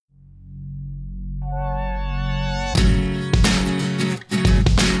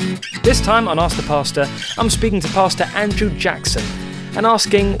This time on Ask the Pastor, I'm speaking to Pastor Andrew Jackson and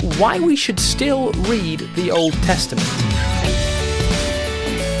asking why we should still read the Old Testament.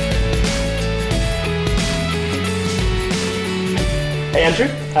 Hey Andrew,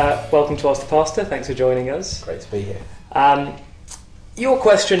 welcome to Ask the Pastor. Thanks for joining us. Great to be here. Your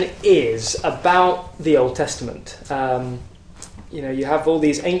question is about the Old Testament. You have all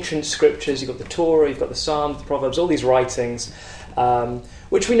these ancient scriptures. You've got the Torah, you've got the Psalms, the Proverbs, all these writings,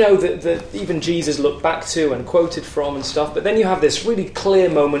 which we know that even Jesus looked back to and quoted from and stuff. But then you have this really clear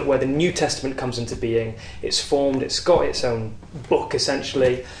moment where the New Testament comes into being. It's formed. It's got its own book,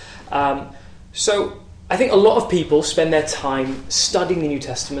 essentially. So I think a lot of people spend their time studying the New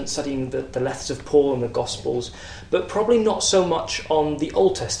Testament, studying the letters of Paul and the Gospels, but probably not so much on the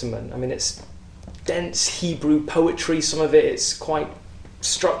Old Testament. I mean, it's dense Hebrew poetry, some of it. It's quite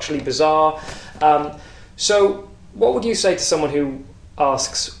structurally bizarre. So what would you say to someone who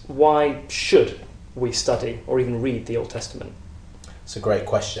asks, why should we study or even read the Old Testament? It's a great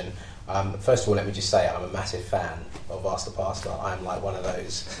question. First of all, let me just say I'm a massive fan of Ask the Pastor. I'm like one of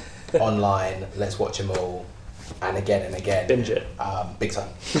those online, let's watch them all, and again. Binge it. Big time.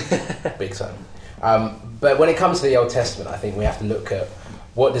 Big time. But when it comes to the Old Testament, I think we have to look at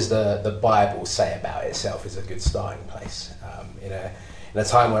what does the Bible say about itself is a good starting place. In a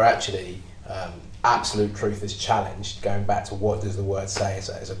time where actually absolute truth is challenged, going back to what does the Word say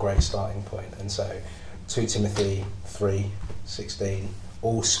is a great starting point. And so 2 Timothy 3:16,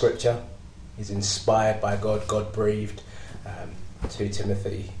 all Scripture is inspired by God, God-breathed. 2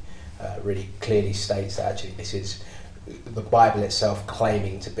 Timothy really clearly states that actually this is the Bible itself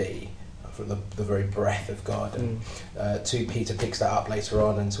claiming to be from the very breath of God. And 2 Peter picks that up later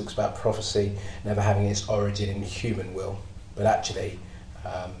on and talks about prophecy never having its origin in human will, but actually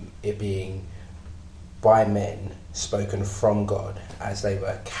it being by men spoken from God as they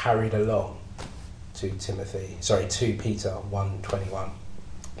were carried along. 2 Peter 1:21,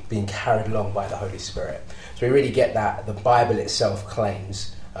 being carried along by the Holy Spirit. So we really get that the Bible itself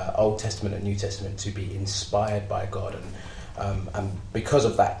claims Old Testament and New Testament to be inspired by God, and because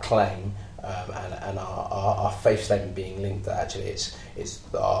of that claim and our faith statement being linked, that actually it's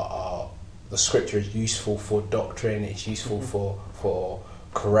the Scripture is useful for doctrine, it's useful for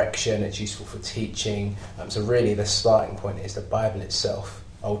correction, it's useful for teaching. So really the starting point is the Bible itself,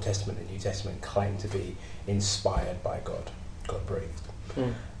 Old Testament and New Testament, claim to be inspired by God, God-breathed.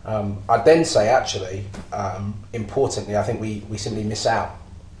 I'd then say actually, importantly, I think we simply miss out.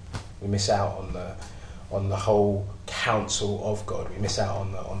 We miss out on the whole counsel of God. We miss out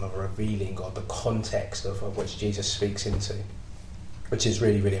on the revealing God, the context of which Jesus speaks into, which is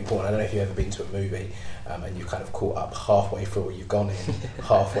really, really important. I don't know if you've ever been to a movie and you've kind of caught up halfway through, or you've gone in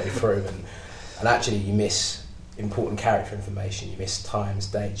halfway through, and actually you miss important character information, you miss times,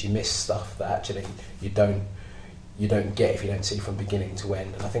 dates, you miss stuff that actually you don't get if you don't see from beginning to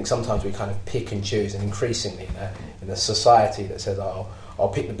end. And I think sometimes we kind of pick and choose, and increasingly in a society that says, I'll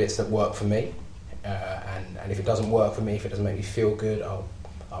pick the bits that work for me, and if it doesn't work for me, if it doesn't make me feel good, I'll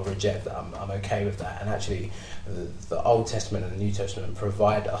reject that. I'm okay with that. And actually the Old Testament and the New Testament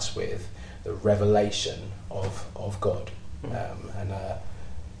provide us with the revelation of God.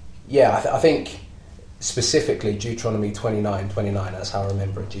 I think specifically Deuteronomy 29:29, that's how I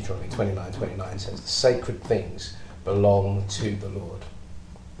remember it. Deuteronomy 29:29 says, the sacred things belong to the Lord,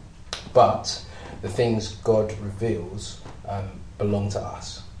 but the things God reveals belong to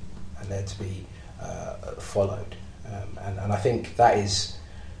us, and they're to be followed. And I think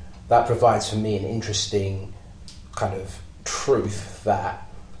that provides for me an interesting kind of truth, that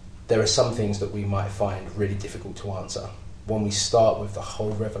there are some things that we might find really difficult to answer. When we start with the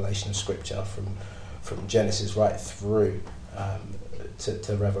whole revelation of Scripture from Genesis right through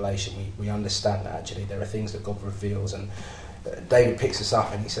to Revelation, we understand that actually there are things that God reveals, and David picks us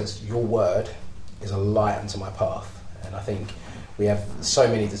up and he says, your word is a light unto my path. And I think we have so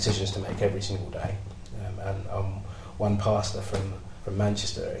many decisions to make every single day, and one pastor from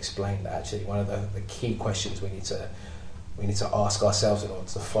Manchester explained that actually one of the key questions we need to ask ourselves in order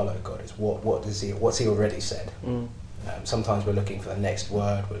to follow God is what's he already said. Sometimes we're looking for the next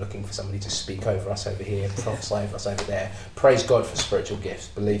word, we're looking for somebody to speak over us over here, prophesy over us over there. Praise God for spiritual gifts,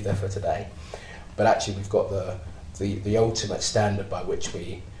 believe they're for today. But actually we've got the ultimate standard by which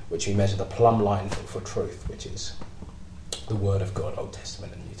we measure the plumb line for truth, which is the Word of God, Old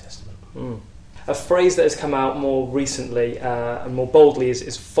Testament and New Testament. A phrase that has come out more recently and more boldly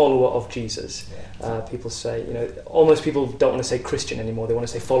is follower of Jesus. People say, almost people don't want to say Christian anymore, they want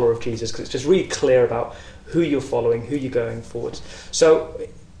to say follower of Jesus, because it's just really clear about who you're following, who you're going forwards. So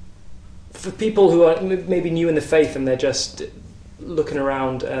for people who are maybe new in the faith and they're just looking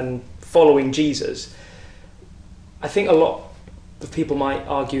around and following Jesus, I think a lot of people might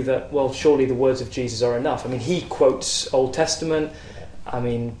argue that, well, surely the words of Jesus are enough. I mean, he quotes Old Testament. I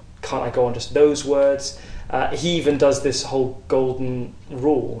mean, can't I go on just those words? He even does this whole golden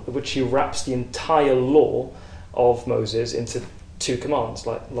rule, which he wraps the entire law of Moses into 2 commands,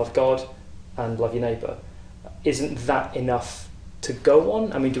 like love God and love your neighbour. Isn't that enough to go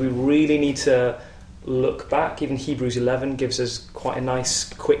on? I mean, do we really need to look back? Even Hebrews 11 gives us quite a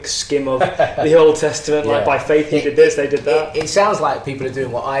nice quick skim of the Old Testament, like by faith he did this, they did that. It sounds like people are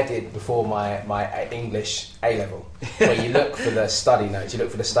doing what I did before my English A-level, where you look for the study notes, you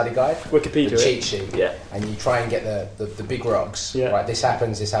look for the study guide, Wikipedia, the cheat sheet, and you try and get the big rocks, right? This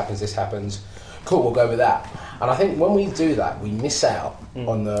happens, this happens, this happens. Cool, we'll go with that. And I think when we do that, we miss out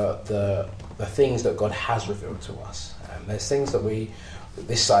on the things that God has revealed to us. There's things that we,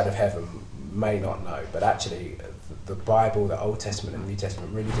 this side of heaven, may not know, but actually the Bible, the Old Testament and New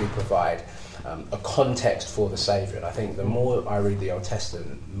Testament really do provide a context for the Saviour. And I think the more I read the Old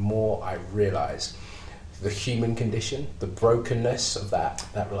Testament, the more I realise the human condition, the brokenness of that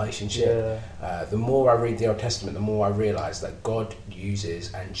relationship. The more I read the Old Testament, the more I realise that God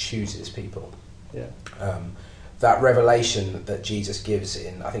uses and chooses people. That revelation that Jesus gives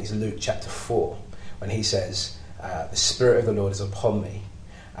in, I think it's Luke chapter 4, when he says, the Spirit of the Lord is upon me.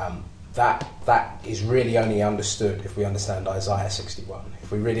 That is really only understood if we understand Isaiah 61.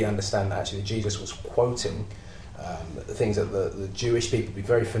 If we really understand that actually Jesus was quoting the things that the Jewish people would be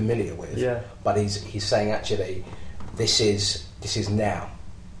very familiar with, but he's saying actually this is now.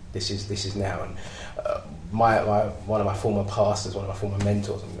 This is now. And one of my former pastors, one of my former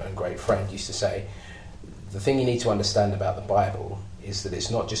mentors and great friend used to say, the thing you need to understand about the Bible is that it's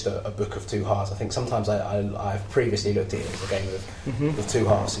not just a book of 2 halves. I think sometimes I've previously looked at it as a game of 2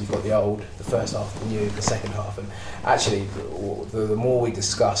 halves. So you've got the old, the first half, the new, the second half. And actually, the more we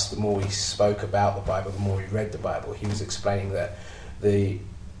discussed, the more we spoke about the Bible, the more we read the Bible, he was explaining that the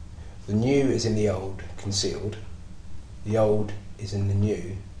new is in the old, concealed. The old is in the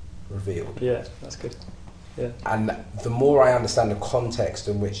new, revealed. Yeah, that's good. Yeah. And the more I understand the context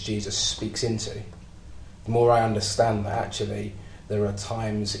in which Jesus speaks into, the more I understand that actually there are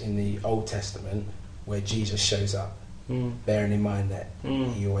times in the Old Testament where Jesus shows up, bearing in mind that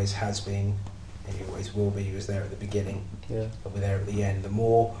he always has been and he always will be. He was there at the beginning, but we're there at the end. The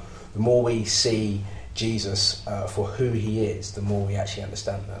more we see Jesus for who he is, the more we actually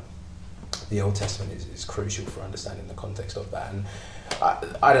understand that the Old Testament is crucial for understanding the context of that. And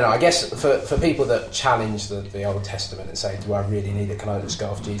I don't know, I guess for people that challenge the Old Testament and say, do I really need it? Can I just go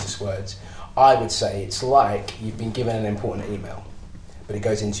off Jesus' words? I would say it's like you've been given an important email, but it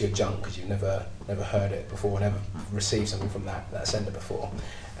goes into your junk because you've never heard it before, never received something from that sender before,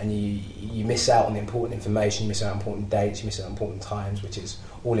 and you miss out on the important information, you miss out on important dates, you miss out on important times, which is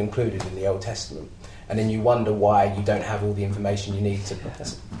all included in the Old Testament. And then you wonder why you don't have all the information you need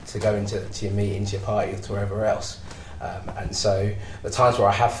to go into your meeting, to your party, or to wherever else. And so the times where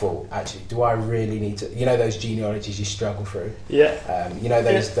I have thought, actually, do I really need to? You know those genealogies you struggle through. You know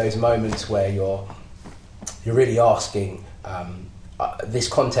those moments where you're really asking. This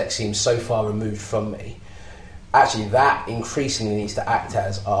context seems so far removed from me. Actually, that increasingly needs to act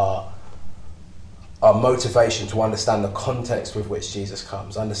as our motivation to understand the context with which Jesus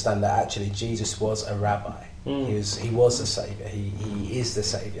comes. Understand that actually Jesus was a rabbi. He was the saviour. He is the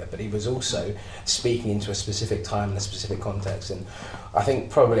saviour, but he was also speaking into a specific time and a specific context. And I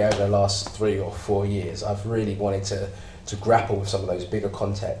think probably over the last 3 or 4 years, I've really wanted to grapple with some of those bigger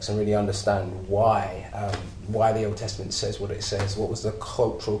contexts and really understand why the Old Testament says what it says. What was the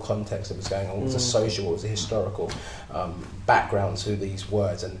cultural context that was going on? What was the social? What was the historical background to these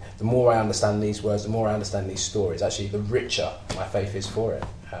words? And the more I understand these words, the more I understand these stories, actually, the richer my faith is for it.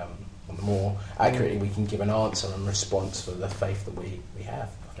 And the more accurately we can give an answer and response for the faith that we have.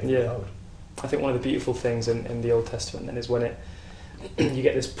 I think one of the beautiful things in the Old Testament then is when you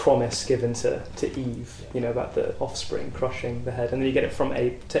get this promise given to Eve, about the offspring crushing the head, and then you get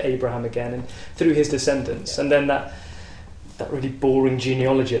it to Abraham again, and through his descendants, and then that really boring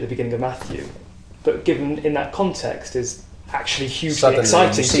genealogy at the beginning of Matthew, but given in that context is actually hugely suddenly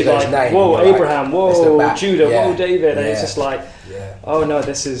exciting. You see those names, whoa, Abraham, whoa, Judah, whoa, David, and it's just like, oh no,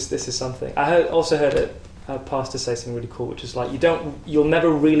 this is something. I also heard a pastor say something really cool, which is like you'll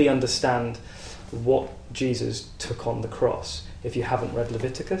never really understand what Jesus took on the cross if you haven't read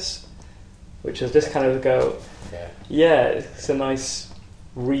Leviticus, which is just kind of go, it's a nice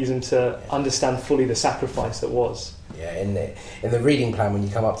reason to understand fully the sacrifice that was. In the reading plan, when you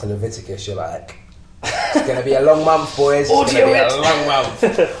come up to Leviticus, you're like, It's going to be a long month, boys. It's going to be Audio a long month.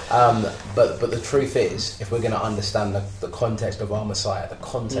 But the truth is, if we're going to understand the context of our Messiah, the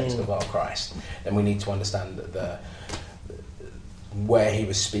context of our Christ, then we need to understand where he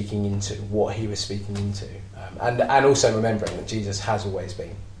was speaking into, what he was speaking into, and also remembering that Jesus has always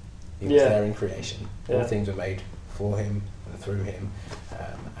been. He was there in creation. All things were made for him and through him,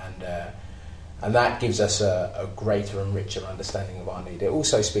 and that gives us a greater and richer understanding of our need. It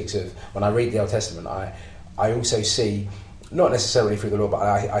also speaks of, when I read the Old Testament, I also see, not necessarily through the law, but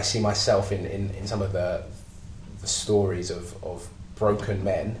I see myself in some of the stories of broken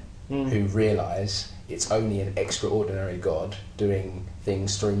men who realise it's only an extraordinary God doing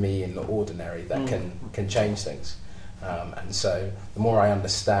things through me in the ordinary that can change things. And so the more I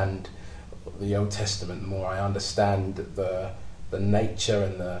understand the Old Testament, the more I understand the nature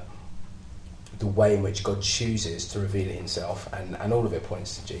and the way in which God chooses to reveal himself, and all of it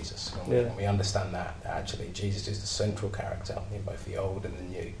points to Jesus. When we understand that actually Jesus is the central character in both the Old and the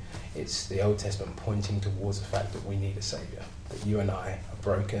New, it's the Old Testament pointing towards the fact that we need a Saviour, that you and I are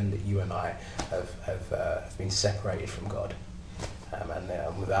broken, that you and I have been separated from God,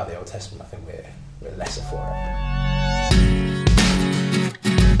 and without the Old Testament I think we're lesser for it.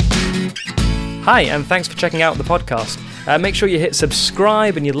 Hi, and thanks for checking out the podcast. Make sure you hit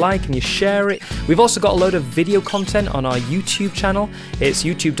subscribe and you like and you share it. We've also got a load of video content on our YouTube channel. It's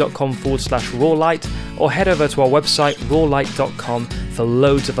youtube.com/rawlight, or head over to our website rawlight.com for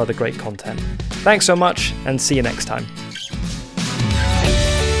loads of other great content. Thanks so much, and see you next time.